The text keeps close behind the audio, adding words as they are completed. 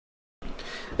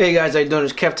Hey guys, how you doing?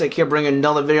 It's Kevtech here, bringing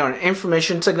another video on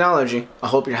information technology. I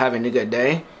hope you're having a good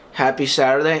day. Happy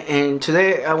Saturday. And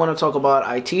today I want to talk about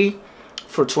IT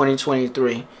for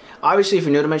 2023. Obviously, if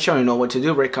you're new to my channel, you know what to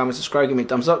do. Rate, comment, subscribe, give me a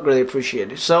thumbs up. Really appreciate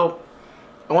it. So,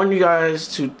 I want you guys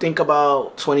to think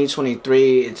about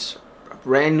 2023. It's a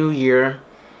brand new year.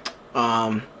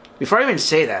 Before I even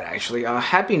say that, actually,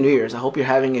 Happy New Year's. I hope you're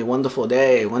having a wonderful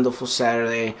day, a wonderful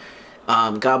Saturday.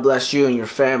 God bless you and your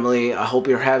family. I hope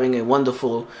you're having a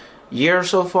wonderful year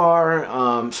so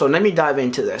far. So let me dive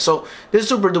into this. So this is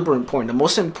super duper important. The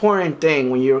most important thing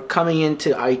when you're coming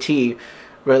into IT,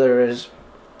 whether it's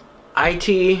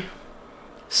IT,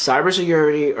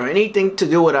 cybersecurity, or anything to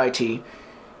do with IT,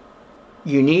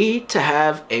 you need to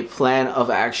have a plan of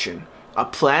action. A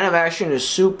plan of action is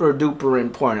super duper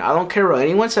important. I don't care what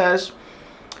anyone says.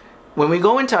 When we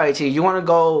go into IT, you want to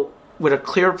go with a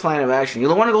clear plan of action. You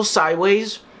don't want to go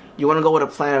sideways. You want to go with a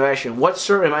plan of action. What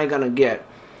cert am I going to get?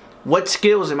 What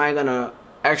skills am I going to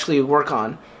actually work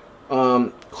on?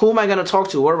 Who am I going to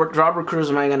talk to? What job recruiters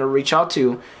am I going to reach out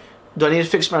to? Do I need to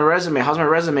fix my resume? How's my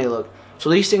resume look? So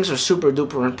these things are super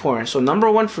duper important. So number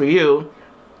one for you,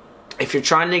 if you're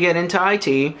trying to get into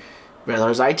IT, whether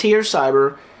it's IT or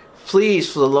cyber,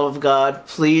 please, for the love of God,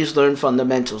 please learn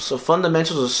fundamentals. So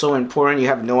fundamentals are so important. You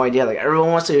have no idea. Like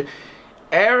everyone wants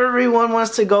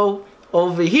to go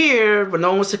over here, but no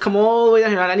one wants to come all the way down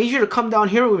here. I need you to come down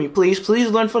here with me, please. Please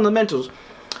learn fundamentals.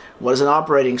 What is an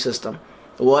operating system?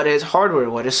 What is hardware?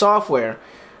 What is software?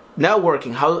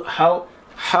 Networking.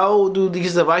 How do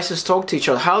these devices talk to each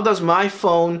other? How does my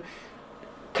phone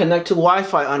connect to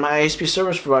Wi-Fi on my ISP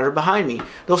service provider behind me?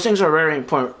 Those things are very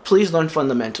important. Please learn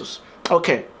fundamentals.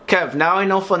 Okay, Kev, now I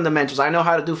know fundamentals. I know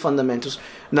how to do fundamentals.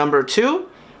 Number two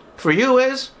for you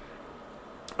is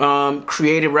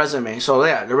create a resume. So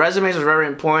yeah, the resumes are very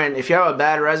important. If you have a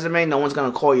bad resume, no one's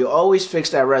gonna call you. Always fix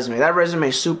that resume. That resume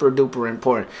is super duper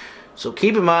important. So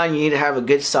keep in mind, you need to have a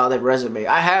good solid resume.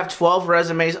 I have 12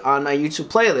 resumes on my YouTube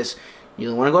playlist.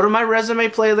 You want to go to my resume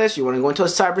playlist. You want to go into a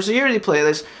cybersecurity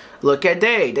playlist. Look at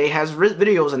Day. Day has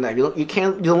videos in that. You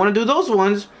don't want to do those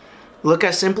ones. Look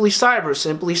at Simply Cyber.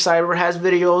 Simply Cyber has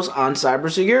videos on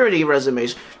cybersecurity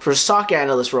resumes for SOC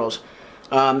analyst roles.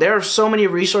 There are so many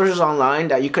resources online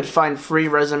that you could find free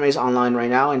resumes online right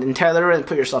now and then tailor it and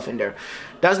put yourself in there.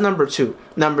 That's number two.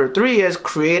 Number three is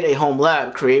create a home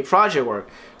lab, create project work.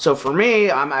 So for me,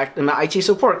 I'm IT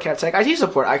support, Kevtech IT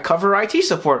support. I cover IT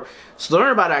support. So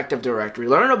learn about Active Directory,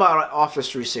 learn about Office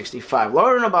 365,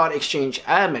 learn about Exchange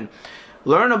Admin,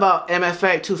 learn about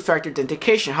MFA, two-factor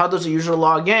authentication. How does the user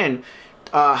log in?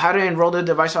 How to enroll the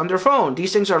device on their phone.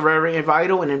 These things are very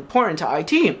vital and important to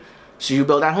IT. So you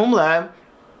build that home lab.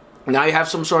 Now you have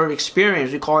some sort of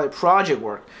experience. We call it project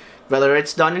work. Whether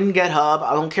it's done in GitHub,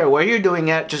 I don't care where you're doing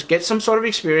it, just get some sort of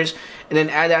experience and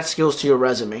then add that skills to your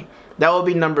resume. That will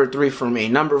be number three for me.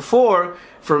 Number four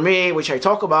for me, which I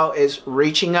talk about, is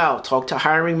reaching out. Talk to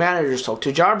hiring managers, talk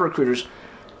to job recruiters.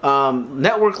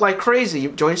 Network like crazy,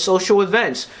 join social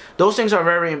events. Those things are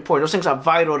very important. Those things are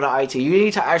vital to IT. You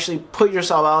need to actually put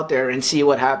yourself out there and see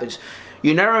what happens.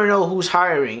 You never know who's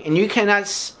hiring, and you cannot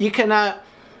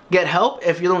get help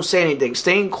if you don't say anything.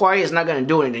 Staying quiet is not going to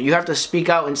do anything. You have to speak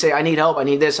out and say, I need help, I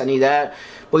need this, I need that.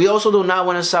 But you also do not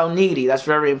want to sound needy. That's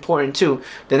very important too.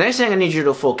 The next thing I need you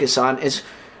to focus on is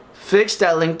fix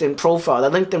that LinkedIn profile.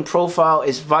 That LinkedIn profile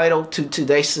is vital to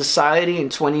today's society in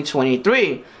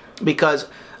 2023 because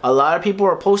a lot of people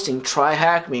are posting, try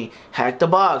hack me, hack the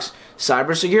box,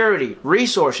 cybersecurity,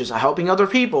 resources, helping other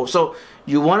people. So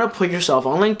you want to put yourself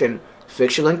on LinkedIn.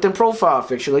 Fix your LinkedIn profile,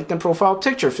 fix your LinkedIn profile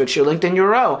picture, fix your LinkedIn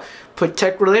URL, put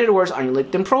tech-related words on your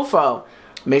LinkedIn profile.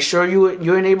 Make sure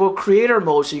you enable creator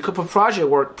mode so you can put project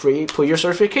work, put your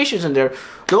certifications in there.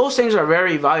 Those things are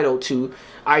very vital to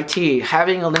IT.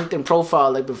 Having a LinkedIn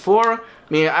profile like before, I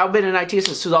mean, I've been in IT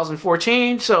since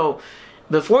 2014, so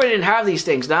before we didn't have these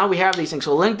things. Now we have these things.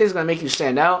 So LinkedIn is going to make you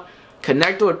stand out.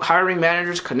 Connect with hiring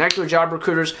managers, connect with job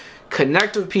recruiters,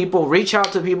 connect with people, reach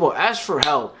out to people, ask for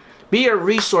help. Be a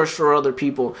resource for other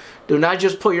people. Do not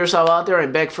just put yourself out there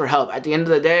and beg for help. At the end of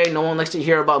the day, no one likes to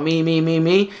hear about me.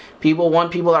 People want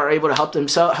people that are able to help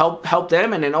themselves, help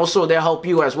them, and then also they'll help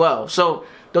you as well. So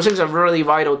those things are really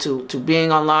vital to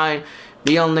being online.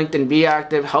 Be on LinkedIn, be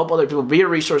active, help other people, be a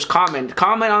resource. Comment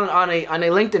on a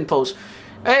LinkedIn post.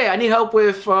 Hey, I need help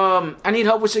with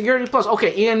Security Plus.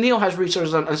 Okay, Ian Neal has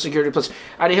resources on Security Plus.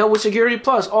 I need help with Security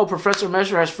Plus. Oh, Professor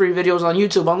Messer has free videos on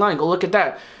YouTube online. Go look at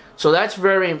that. So that's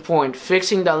very important.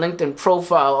 Fixing that LinkedIn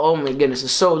profile, oh my goodness,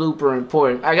 is so super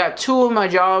important. I got 2 of my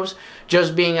jobs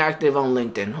just being active on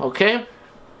LinkedIn, okay?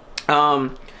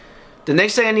 The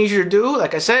next thing I need you to do,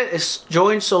 like I said, is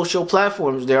join social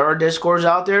platforms. There are Discords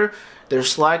out there.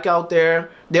 There's Slack out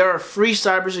there. There are free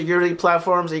cybersecurity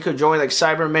platforms that you could join, like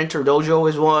Cyber Mentor Dojo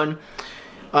is one.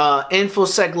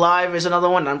 InfoSec Live is another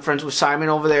one. I'm friends with Simon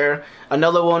over there.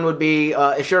 Another one would be,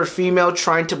 if you're a female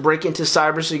trying to break into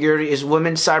cybersecurity, is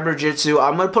Women's Cyber Jitsu.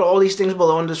 I'm going to put all these things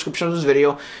below in the description of this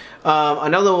video.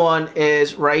 Another one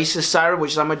is Raices Cyber,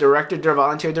 which is I'm a director,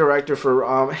 volunteer director for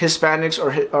Hispanics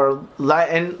or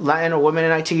Latin or women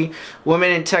in IT,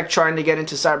 women in tech trying to get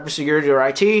into cybersecurity or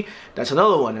IT. That's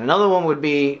another one. Another one would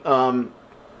be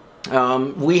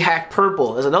We Hack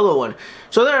Purple is another one.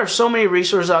 So there are so many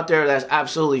resources out there that's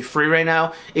absolutely free right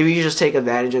now if you just take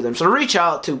advantage of them. So reach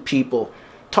out to people,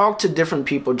 talk to different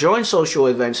people, join social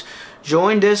events,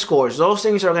 join Discords. Those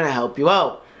things are going to help you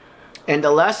out. And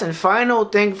the last and final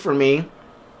thing for me,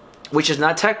 which is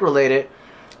not tech related,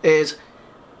 is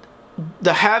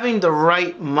having the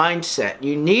right mindset.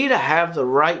 You need to have the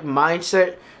right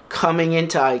mindset coming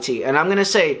into IT. And I'm going to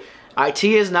say, IT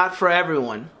is not for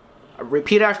everyone. I'm going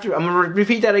to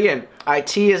repeat that again.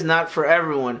 IT is not for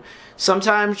everyone.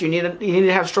 Sometimes you need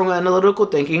to have strong analytical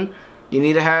thinking. You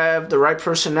need to have the right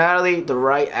personality, the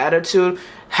right attitude,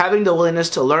 having the willingness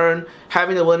to learn,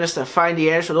 having the willingness to find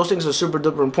the answer. Those things are super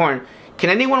duper important. Can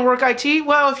anyone work IT?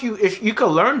 Well, if you could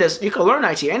learn this, you could learn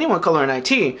IT. Anyone can learn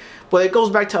IT. But it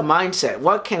goes back to mindset.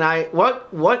 What can I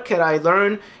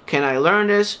learn? Can I learn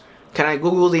this? Can I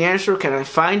Google the answer? Can I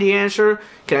find the answer?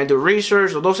 Can I do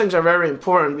research? Well, those things are very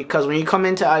important because when you come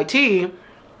into IT,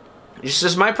 this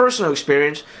is my personal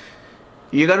experience,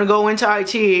 you're going to go into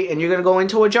IT and you're going to go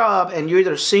into a job and you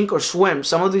either sink or swim.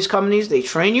 Some of these companies, they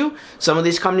train you. Some of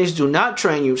these companies do not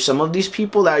train you. Some of these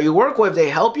people that you work with, they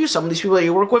help you. Some of these people that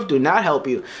you work with do not help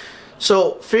you.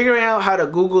 So figuring out how to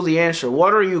Google the answer.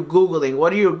 What are you Googling?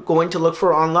 What are you going to look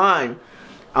for online?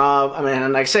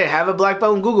 And like I say, have a black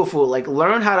belt in Google for like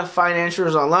learn how to find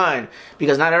answers online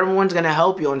because not everyone's going to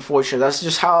help you, unfortunately.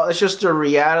 It's just the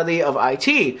reality of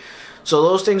IT. So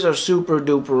those things are super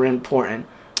duper important.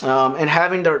 And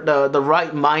having the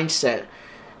right mindset,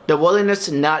 the willingness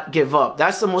to not give up.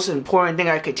 That's the most important thing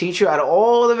I could teach you out of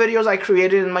all the videos I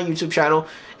created in my YouTube channel,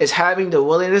 is having the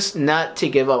willingness not to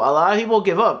give up. A lot of people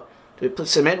give up. They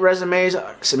submit resumes,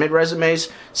 get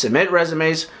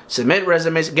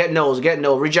no's,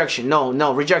 rejection,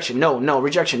 no, rejection, no,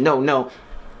 rejection, no.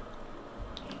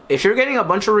 If you're getting a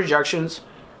bunch of rejections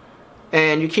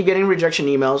and you keep getting rejection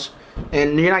emails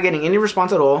and you're not getting any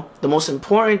response at all, the most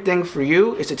important thing for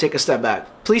you is to take a step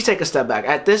back. Please take a step back.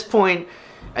 At this point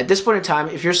in time,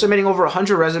 if you're submitting over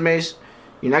 100 resumes,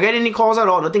 you're not getting any calls at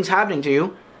all, nothing's happening to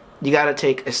you, you got to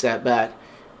take a step back.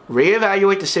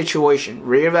 Reevaluate the situation.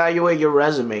 Reevaluate your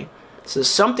resume. So there's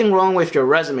something wrong with your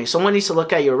resume. Someone needs to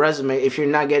look at your resume if you're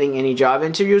not getting any job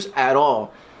interviews at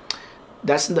all.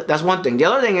 That's one thing. The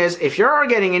other thing is, if you are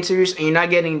getting interviews and you're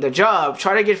not getting the job,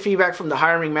 try to get feedback from the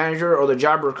hiring manager or the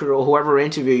job recruiter or whoever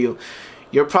interview you.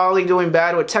 You're probably doing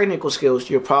bad with technical skills.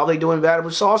 You're probably doing bad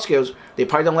with soft skills. They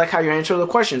probably don't like how you answer the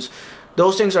questions.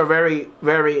 Those things are very,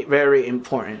 very, very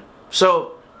important.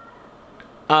 So,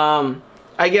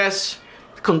 I guess,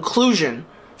 conclusion.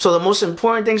 So the most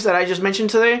important things that I just mentioned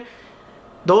today,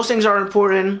 those things are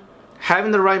important.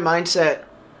 Having the right mindset,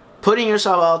 putting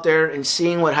yourself out there and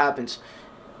seeing what happens.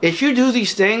 If you do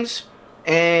these things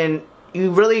and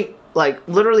you really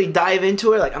literally dive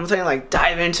into it, like I'm saying, like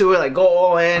dive into it, like go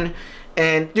all in,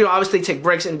 and obviously take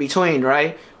breaks in between,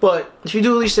 right? But if you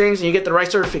do these things and you get the right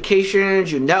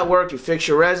certifications, you network, you fix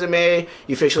your resume,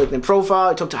 you fix your LinkedIn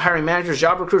profile, you talk to hiring managers,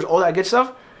 job recruiters, all that good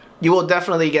stuff, you will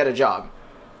definitely get a job.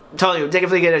 I'm telling you,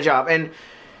 definitely get a job. And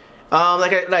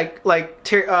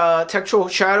Tech Troll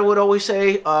Shadow would always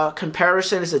say,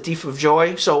 comparison is the thief of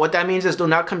joy. So what that means is do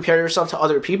not compare yourself to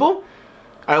other people.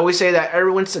 I always say that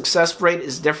everyone's success rate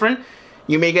is different.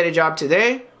 You may get a job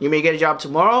today, you may get a job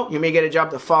tomorrow, you may get a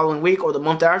job the following week or the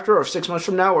month after or 6 months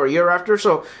from now or a year after.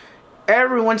 So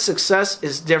everyone's success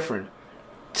is different.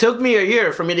 It took me a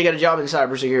year for me to get a job in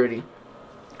cybersecurity.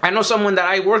 I know someone that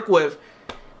I work with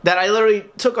that I literally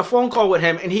took a phone call with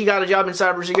him and he got a job in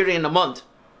cybersecurity in a month.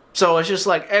 So it's just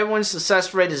like everyone's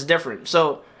success rate is different.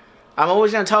 So I'm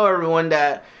always going to tell everyone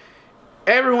that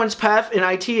everyone's path in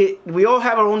IT, we all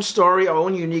have our own story, our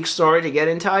own unique story to get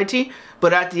into IT.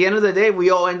 But at the end of the day, we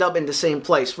all end up in the same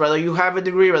place. Whether you have a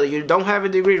degree, whether you don't have a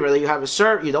degree, whether you have a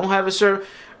cert, you don't have a cert,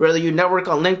 whether you network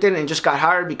on LinkedIn and just got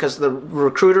hired because the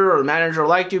recruiter or manager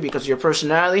liked you because of your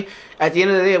personality. At the end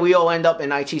of the day, we all end up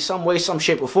in IT some way, some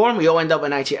shape or form. We all end up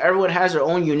in IT. Everyone has their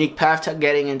own unique path to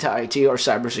getting into IT or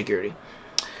cybersecurity.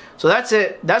 So that's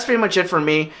it. That's pretty much it for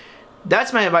me.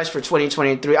 That's my advice for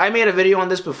 2023. I made a video on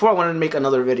this before. I wanted to make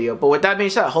another video. But with that being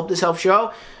said, I hope this helps you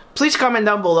out. please comment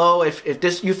down below if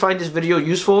you find this video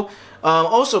useful.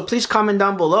 Also, please comment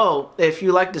down below if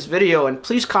you like this video, and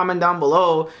please comment down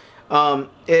below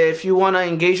if you want to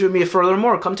engage with me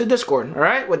furthermore. Come to Discord. All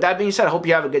right. With that being said, I hope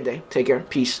you have a good day. Take care.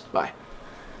 Peace. Bye.